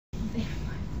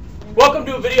Welcome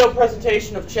to a video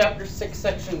presentation of Chapter 6,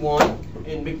 Section 1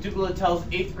 in McDougal Littell's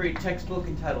 8th grade textbook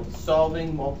entitled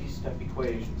Solving Multi-Step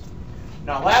Equations.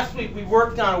 Now last week we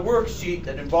worked on a worksheet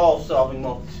that involves solving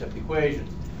multi-step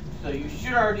equations. So you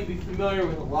should already be familiar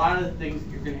with a lot of the things that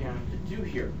you're going to have to do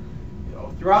here.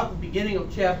 Throughout the beginning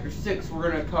of Chapter 6 we're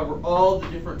going to cover all the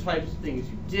different types of things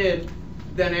you did.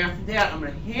 Then after that I'm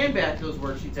going to hand back those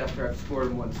worksheets after I've scored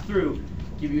them once through,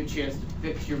 give you a chance to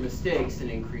fix your mistakes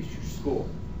and increase your score.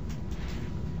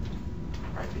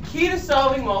 The key to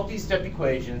solving multi-step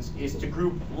equations is to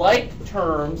group like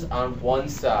terms on one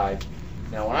side.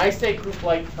 Now when I say group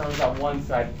like terms on one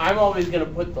side, I'm always going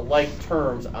to put the like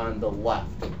terms on the left.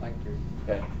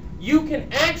 Okay. You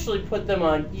can actually put them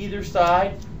on either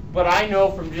side, but I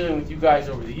know from dealing with you guys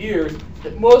over the years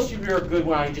that most of you are good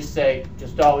when I just say,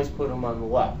 just always put them on the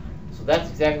left. So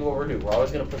that's exactly what we're doing. We're always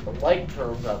going to put the like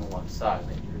terms on the left side.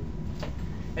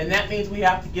 And that means we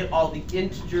have to get all the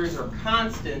integers or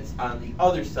constants on the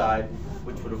other side,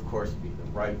 which would of course be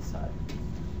the right side.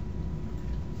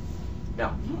 Now,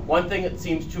 one thing that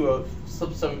seems to have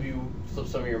slipped some of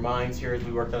your minds here as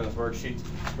we worked on this worksheet,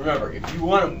 remember, if you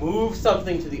want to move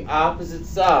something to the opposite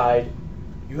side,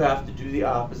 you have to do the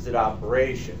opposite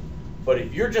operation. But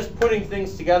if you're just putting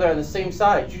things together on the same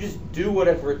side, you just do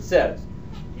whatever it says.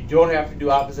 You don't have to do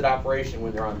opposite operation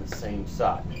when they're on the same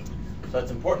side. So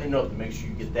it's important to note to make sure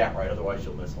you get that right, otherwise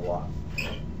you'll miss a lot.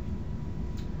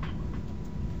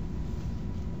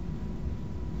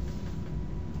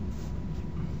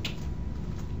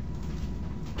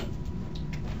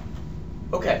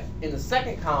 Okay, in the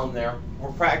second column there,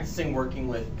 we're practicing working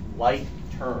with like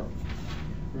terms.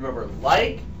 Remember,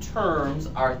 like terms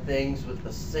are things with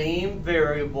the same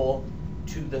variable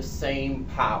to the same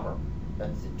power.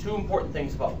 That's the two important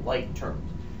things about like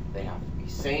terms. They have to be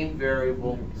same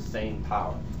variable, same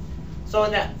power. So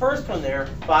in that first one there,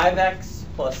 5x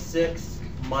plus 6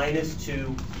 minus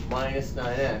 2 minus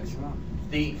 9x.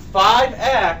 The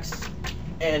 5x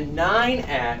and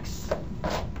 9x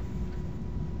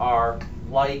are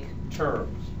like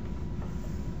terms.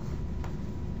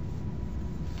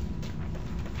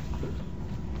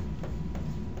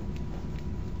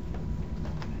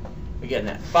 Again,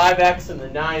 that 5x and the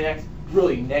 9x,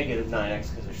 really negative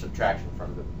 9x because there's subtraction in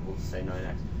front of it. We'll just say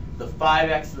 9x. The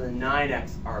 5x and the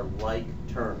 9x are like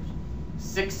terms.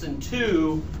 6 and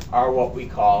 2 are what we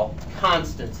call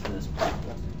constants in this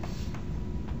problem.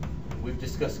 We've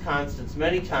discussed constants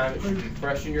many times. It should be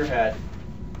fresh in your head.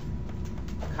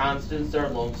 Constants are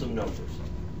lonesome numbers.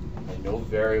 And no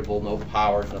variable, no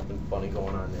powers, nothing funny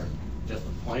going on there. Just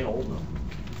a plain old number.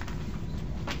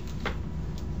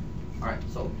 All right,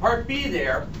 so part B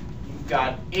there, you've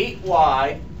got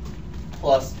 8y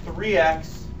plus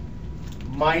 3x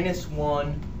minus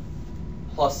 1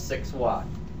 plus 6y.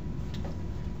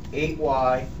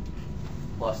 8y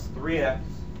plus 3x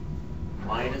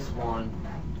minus 1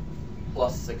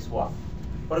 plus 6y.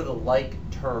 What are the like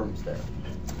terms there?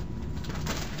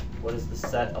 What is the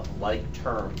set of like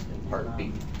terms in part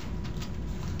B?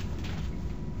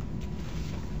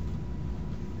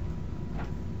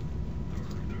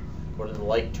 What are the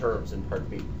like terms in part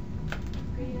B? 3x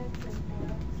and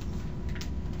 4x.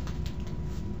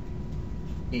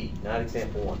 B, not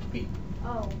example 1, B.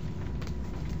 Oh.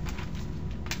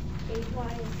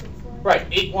 8y and 6y? Right,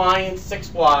 8y and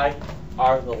 6y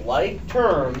are the like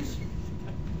terms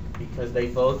because they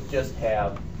both just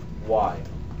have y.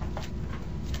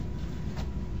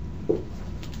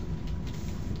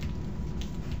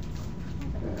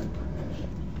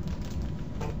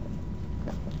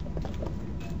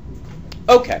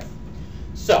 Okay,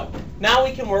 so now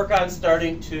we can work on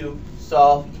starting to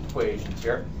solve equations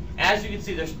here. As you can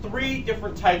see, there's three unique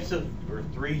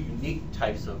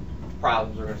types of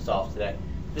problems we're going to solve today.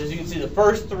 As you can see, the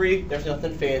first three, there's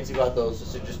nothing fancy about those.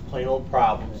 Those are just plain old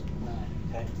problems.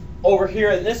 Okay. Over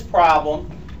here in this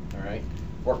problem, all right,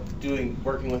 we're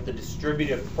working with the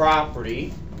distributive property,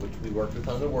 which we worked with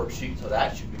on the worksheet, so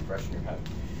that should be fresh in your head.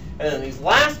 And then these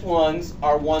last ones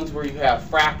are ones where you have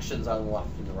fractions on the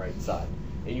left and the right side.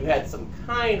 And you had some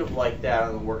kind of like that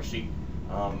on the worksheet.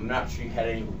 I'm not sure you had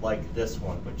any like this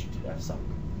one, but you did have some.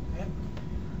 Okay?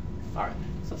 All right,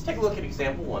 so let's take a look at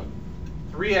example 1.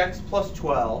 3x plus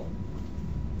 12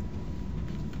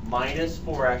 minus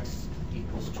 4x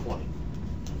equals 20.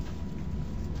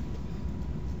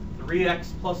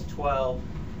 3x plus 12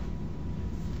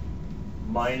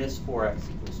 minus 4x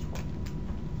equals 20.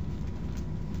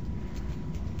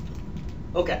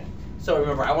 Okay, so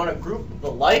remember, I want to group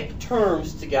the like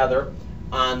terms together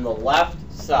on the left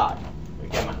side.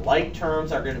 Again, my like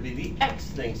terms are going to be the x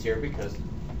things here because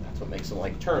that's what makes them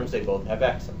like terms. They both have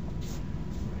x in them.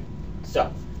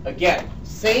 So Again,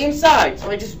 same side, so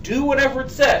I just do whatever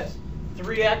it says.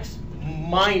 3x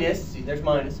minus, see there's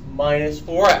minus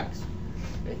 4x.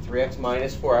 Okay, 3x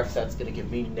minus 4x, that's going to give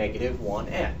me negative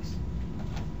 1x.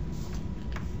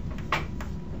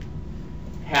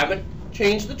 Haven't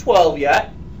changed the 12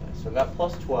 yet. I still got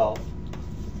plus 12.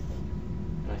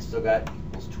 And I still got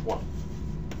equals 20.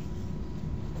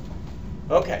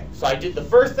 Okay, so I did the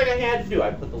first thing I had to do.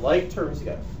 I put the like terms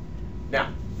together.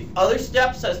 Now, the other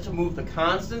step says to move the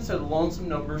constants or the lonesome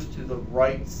numbers to the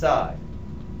right side.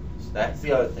 So that's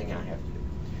the other thing I have to do.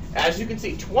 As you can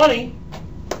see, 20,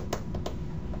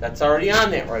 that's already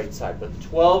on that right side, but the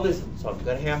 12 isn't. So I'm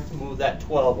going to have to move that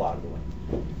 12 out of the way.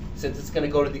 Since it's going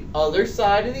to go to the other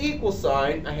side of the equal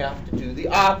sign, I have to do the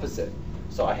opposite.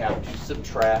 So I have to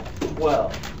subtract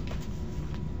 12.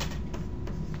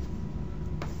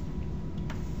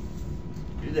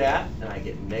 Do that, and I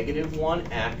get negative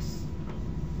 1x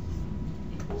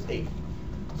equals 8.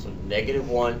 So negative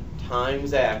 1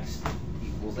 times x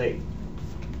equals 8.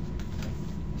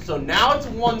 So now it's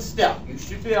one step. You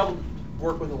should be able to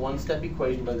work with a one-step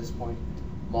equation by this point.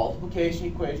 Multiplication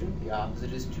equation, the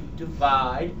opposite is to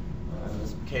divide. In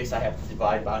this case, I have to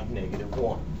divide by negative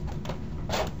 1.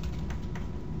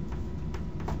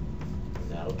 And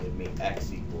that'll give me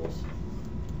x equals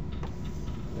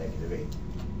negative 8.